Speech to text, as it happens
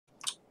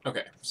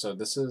Okay, so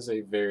this is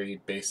a very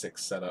basic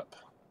setup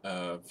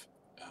of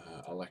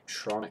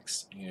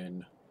electronics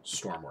in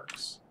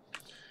Stormworks.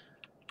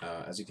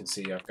 As you can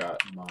see, I've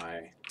got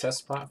my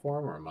test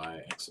platform or my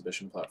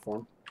exhibition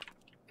platform,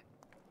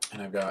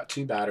 and I've got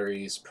 2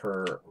 batteries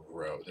per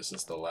row. This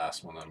is the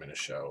last one I'm going to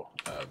show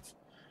of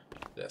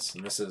this,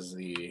 and this is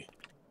the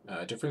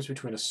difference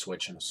between a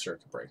switch and a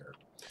circuit breaker.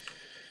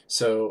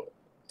 So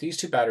these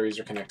 2 batteries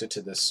are connected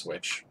to this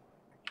switch,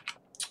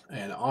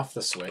 and off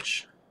the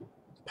switch,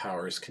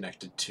 power is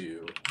connected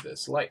to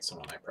this light. So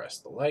when I press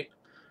the light,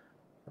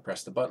 I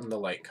press the button, the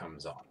light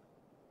comes on.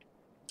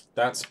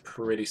 That's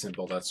pretty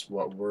simple. That's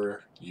what we're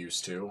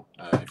used to.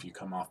 If you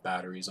come off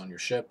batteries on your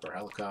ship or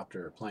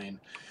helicopter or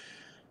plane,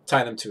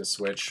 tie them to a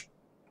switch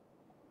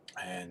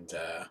and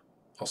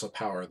also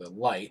power the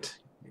light.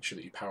 Make sure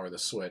that you power the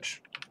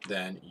switch.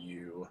 Then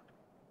you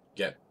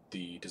get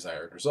the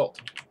desired result.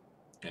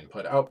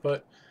 Input,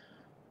 output,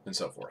 and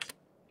so forth.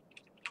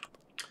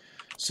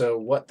 So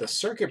what the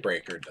circuit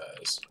breaker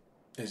does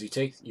is you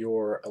take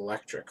your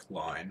electric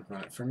line,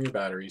 run it from your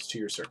batteries to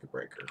your circuit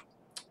breaker.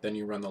 Then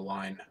you run the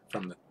line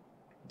from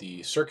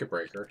the circuit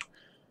breaker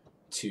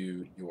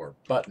to your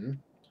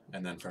button,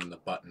 and then from the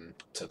button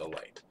to the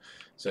light.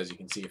 So as you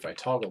can see, if I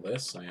toggle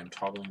this, I am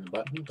toggling the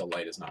button, the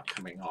light is not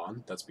coming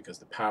on. That's because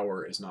the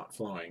power is not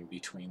flowing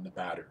between the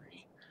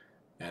battery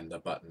and the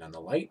button and the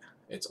light.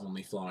 It's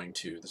only flowing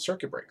to the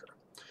circuit breaker.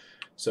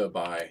 So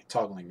by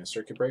toggling the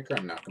circuit breaker,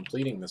 I'm now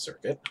completing the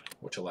circuit,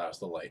 which allows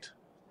the light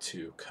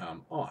to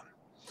come on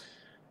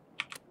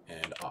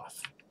and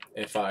off.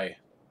 If I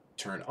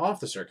turn off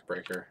the circuit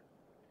breaker,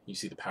 you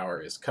see the power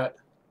is cut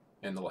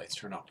and the lights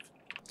turn off.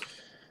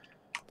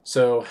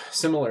 So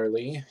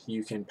similarly,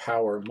 you can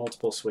power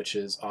multiple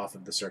switches off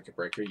of the circuit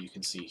breaker. You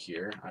can see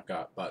here I've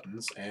got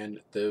buttons,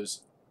 and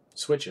those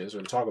switches,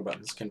 or the toggle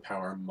buttons, can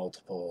power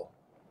multiple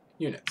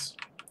units.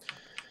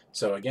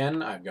 So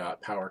again, I've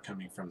got power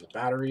coming from the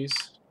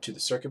batteries to the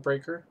circuit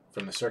breaker,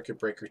 from the circuit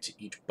breaker to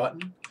each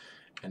button,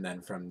 and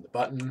then from the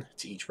button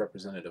to each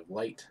representative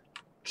light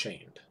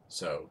chained.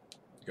 So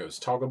it goes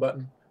toggle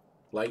button,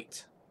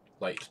 light,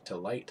 light to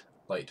light,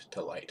 light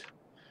to light.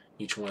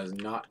 Each one is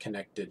not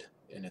connected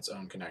in its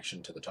own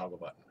connection to the toggle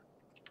button.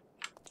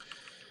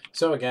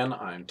 So again,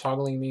 I'm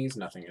toggling these,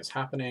 nothing is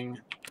happening.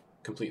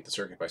 Complete the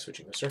circuit by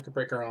switching the circuit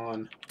breaker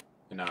on,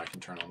 and now I can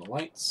turn on the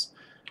lights.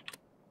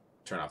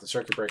 Turn off the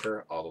circuit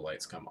breaker, all the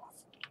lights come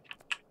off.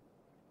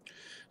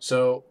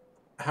 So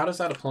how does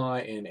that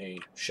apply in a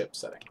ship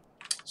setting?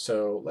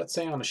 So let's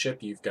say on a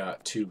ship you've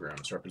got 2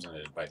 rooms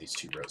represented by these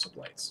 2 rows of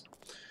lights.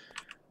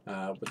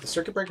 With the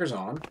circuit breakers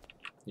on,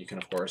 you can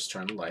of course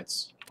turn the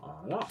lights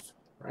on and off,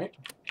 right?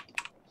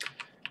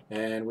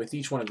 And with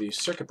each one of these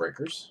circuit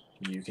breakers,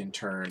 you can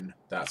turn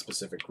that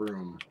specific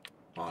room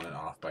on and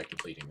off by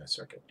completing the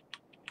circuit.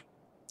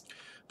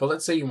 But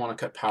let's say you want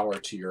to cut power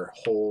to your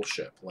whole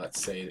ship.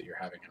 Let's say that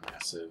you're having a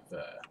massive,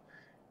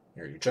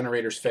 your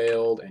generators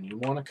failed, and you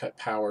want to cut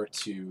power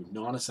to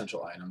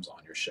non-essential items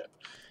on your ship.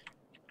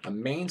 A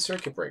main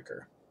circuit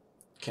breaker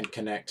can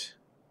connect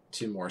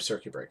to more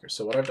circuit breakers.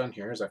 So what I've done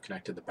here is I've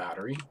connected the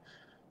battery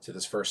to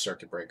this first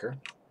circuit breaker,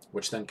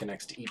 which then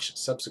connects to each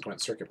subsequent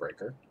circuit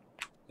breaker,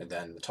 and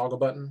then the toggle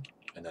button,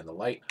 and then the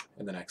light,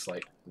 and the next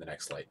light, and the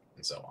next light,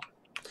 and so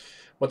on.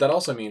 What that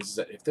also means is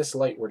that if this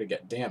light were to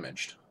get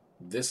damaged,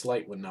 this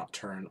light would not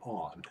turn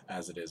on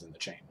as it is in the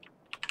chain.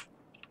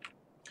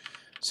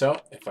 So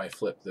if I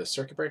flip this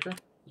circuit breaker,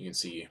 you can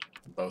see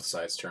both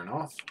sides turn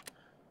off,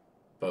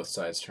 both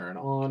sides turn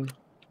on,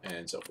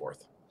 and so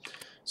forth.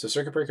 So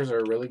circuit breakers are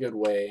a really good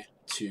way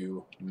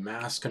to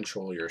mass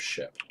control your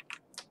ship.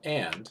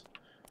 And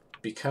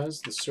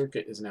because the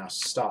circuit is now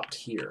stopped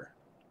here,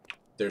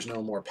 there's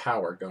no more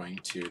power going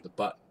to the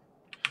button.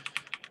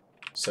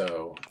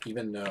 So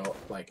even though,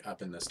 like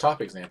up in this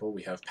top example,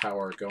 we have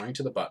power going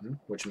to the button,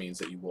 which means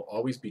that you will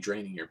always be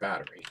draining your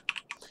battery.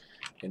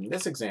 In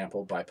this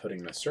example, by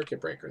putting the circuit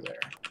breaker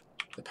there,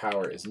 the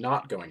power is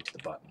not going to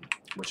the button,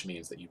 which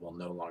means that you will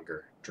no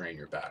longer drain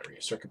your battery.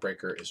 A circuit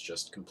breaker is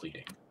just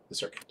completing the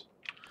circuit.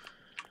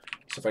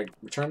 So if I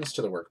return this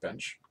to the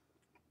workbench,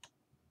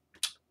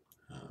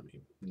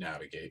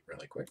 navigate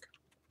really quick,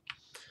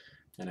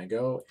 and I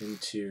go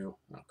into,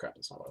 oh crap,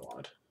 that's not what I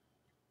wanted.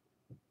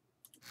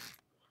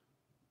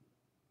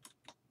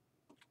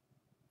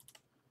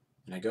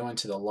 And I go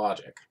into the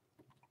logic.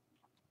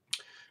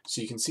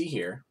 So you can see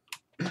here,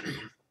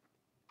 the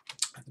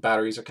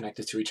batteries are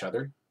connected to each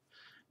other.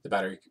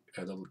 The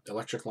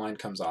electric line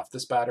comes off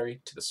this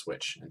battery to the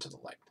switch and to the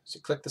light. So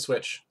you click the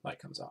switch, light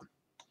comes on.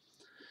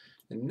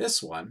 In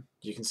this one,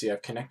 you can see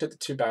I've connected the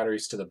 2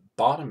 batteries to the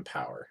bottom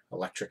power,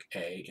 electric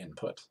A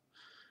input.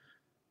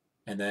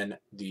 And then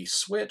the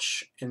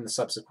switch in the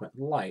subsequent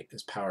light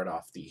is powered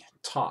off the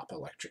top,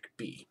 electric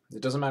B.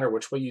 It doesn't matter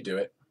which way you do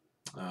it.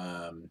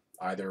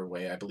 Either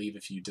way, I believe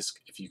if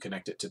you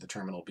connect it to the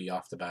terminal B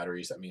off the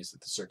batteries, that means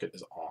that the circuit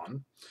is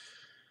on.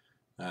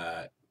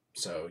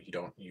 So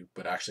you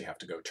would actually have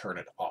to go turn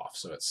it off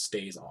so it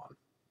stays on.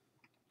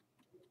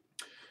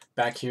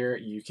 Back here,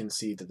 you can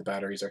see that the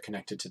batteries are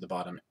connected to the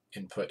bottom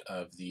input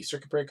of the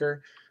circuit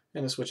breaker.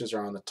 and the switches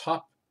are on the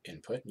top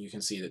input. You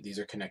can see that these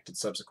are connected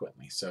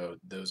subsequently. So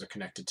those are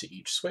connected to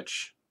each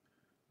switch.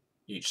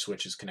 Each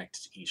switch is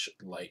connected to each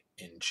light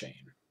in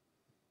chain.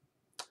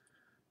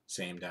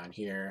 Same down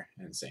here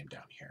and same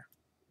down here.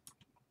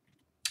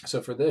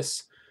 So for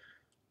this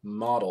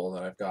model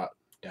that I've got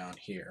down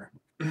here,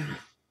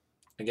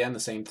 again, the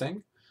same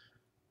thing.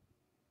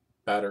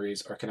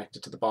 Batteries are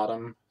connected to the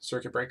bottom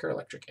circuit breaker,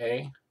 electric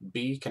A.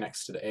 B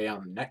connects to the A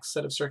on the next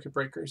set of circuit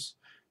breakers.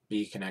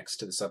 B connects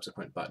to the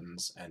subsequent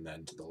buttons and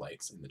then to the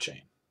lights in the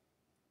chain.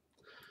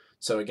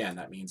 So again,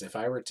 that means if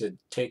I were to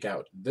take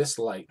out this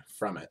light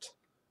from it,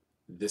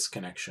 this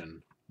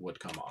connection would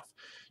come off.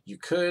 You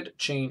could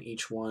chain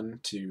each one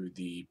to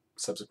the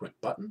subsequent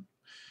button,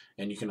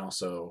 and you can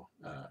also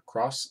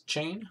cross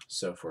chain.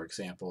 So for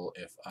example,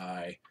 if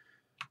I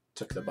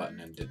took the button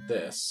and did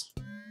this,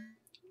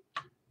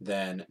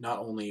 then not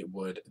only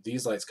would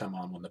these lights come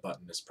on when the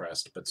button is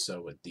pressed, but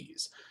so would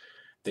these.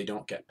 They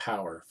don't get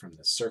power from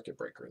the circuit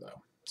breaker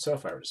though. So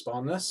if I were to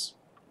spawn this,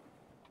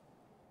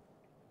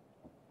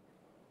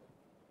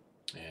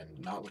 and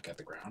not look at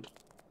the ground,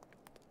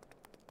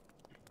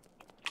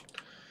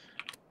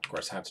 of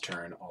course I have to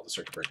turn all the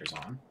circuit breakers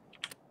on.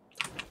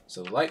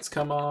 So the lights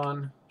come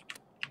on,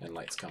 and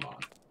lights come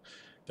on.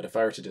 But if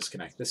I were to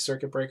disconnect this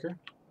circuit breaker,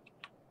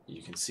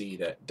 you can see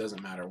that it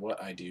doesn't matter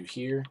what I do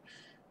here,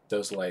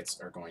 those lights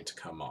are going to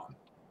come on.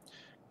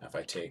 Now if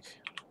I take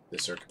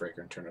this circuit breaker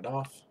and turn it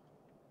off,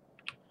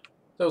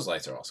 those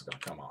lights are also going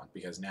to come on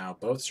because now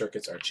both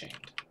circuits are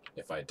chained.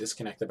 If I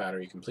disconnect the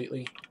battery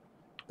completely,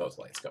 both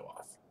lights go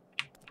off.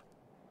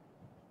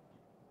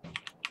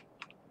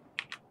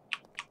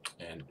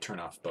 And turn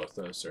off both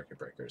those circuit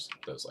breakers,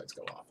 those lights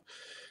go off.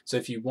 So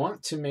if you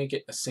want to make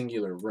it a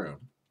singular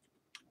room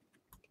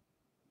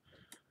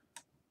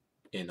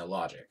in the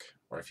logic,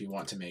 or if you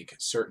want to make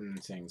certain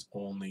things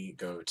only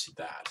go to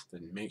that,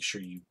 then make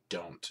sure you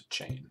don't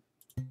chain.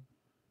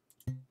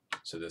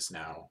 So this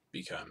now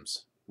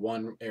becomes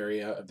one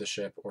area of the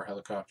ship or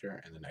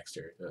helicopter and the next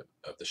area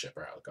of the ship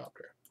or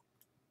helicopter.